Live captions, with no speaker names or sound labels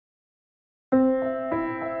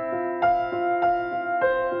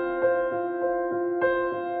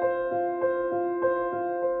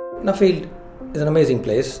Nuffield is an amazing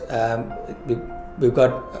place. We've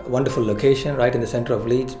got a wonderful location right in the centre of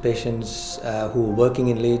Leeds. Patients who are working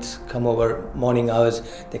in Leeds come over morning hours,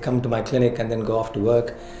 they come to my clinic and then go off to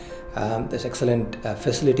work. There's excellent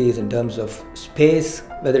facilities in terms of space,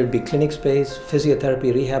 whether it be clinic space,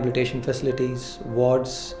 physiotherapy, rehabilitation facilities,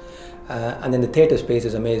 wards, and then the theatre space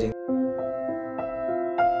is amazing.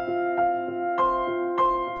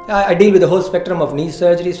 I deal with the whole spectrum of knee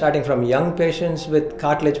surgery, starting from young patients with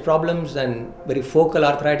cartilage problems and very focal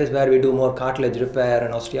arthritis where we do more cartilage repair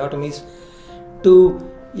and osteotomies,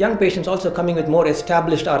 to young patients also coming with more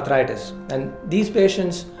established arthritis. And these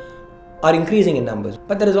patients are increasing in numbers.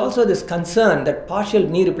 But there is also this concern that partial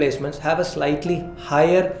knee replacements have a slightly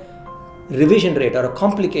higher revision rate or a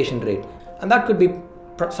complication rate. And that could be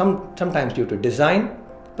sometimes due to design,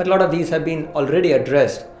 but a lot of these have been already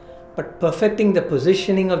addressed. But perfecting the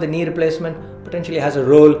positioning of the knee replacement potentially has a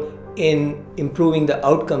role in improving the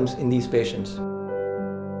outcomes in these patients.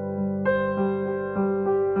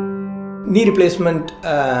 Knee replacement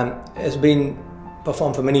has been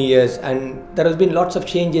performed for many years, and there has been lots of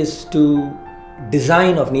changes to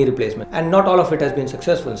design of knee replacement, and not all of it has been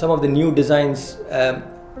successful. Some of the new designs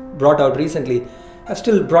brought out recently have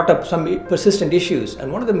still brought up some persistent issues,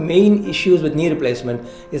 and one of the main issues with knee replacement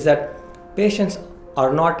is that patients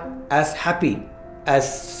are not as happy as,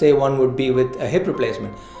 say, one would be with a hip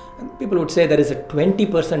replacement. And people would say there is a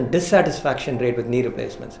 20% dissatisfaction rate with knee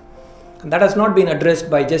replacements. And that has not been addressed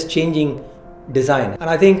by just changing design. And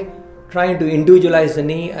I think trying to individualize the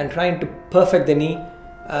knee and trying to perfect the knee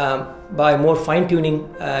by more fine-tuning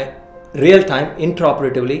real-time,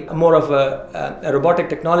 intraoperatively, more of a robotic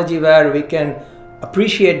technology where we can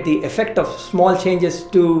appreciate the effect of small changes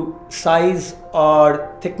to size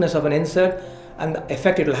or thickness of an insert and the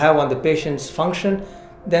effect it will have on the patient's function,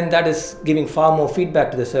 then that is giving far more feedback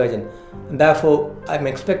to the surgeon. And therefore, I'm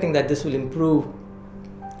expecting that this will improve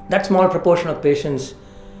that small proportion of patients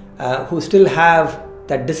who still have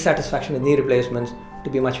that dissatisfaction with knee replacements to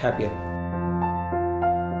be much happier.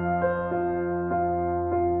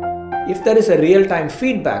 If there is a real-time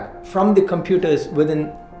feedback from the computers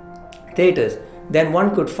within theatres, then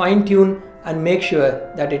one could fine-tune and make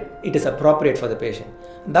sure that it is appropriate for the patient.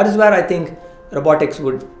 And that is where I think robotics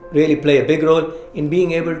would really play a big role in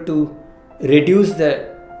being able to reduce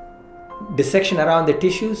the dissection around the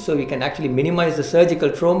tissues so we can actually minimize the surgical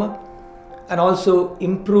trauma and also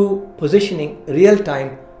improve positioning real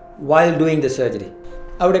time while doing the surgery.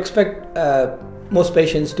 I would expect most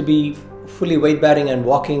patients to be fully weight bearing and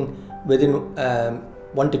walking within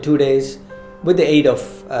 1 to 2 days with the aid of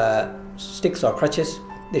sticks or crutches.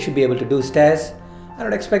 They should be able to do stairs. I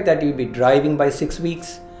would expect that you'll be driving by 6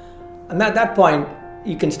 weeks. And at that point,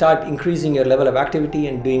 you can start increasing your level of activity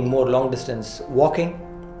and doing more long distance walking.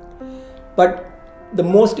 But the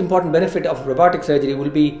most important benefit of robotic surgery will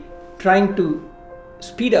be trying to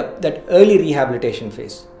speed up that early rehabilitation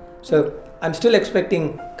phase. So I'm still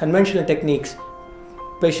expecting conventional techniques,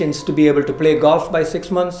 patients to be able to play golf by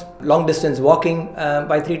 6 months, long distance walking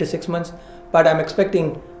by 3 to 6 months. But I'm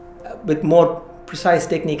expecting with more precise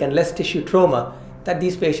technique and less tissue trauma that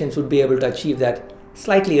these patients would be able to achieve that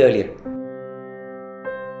slightly earlier.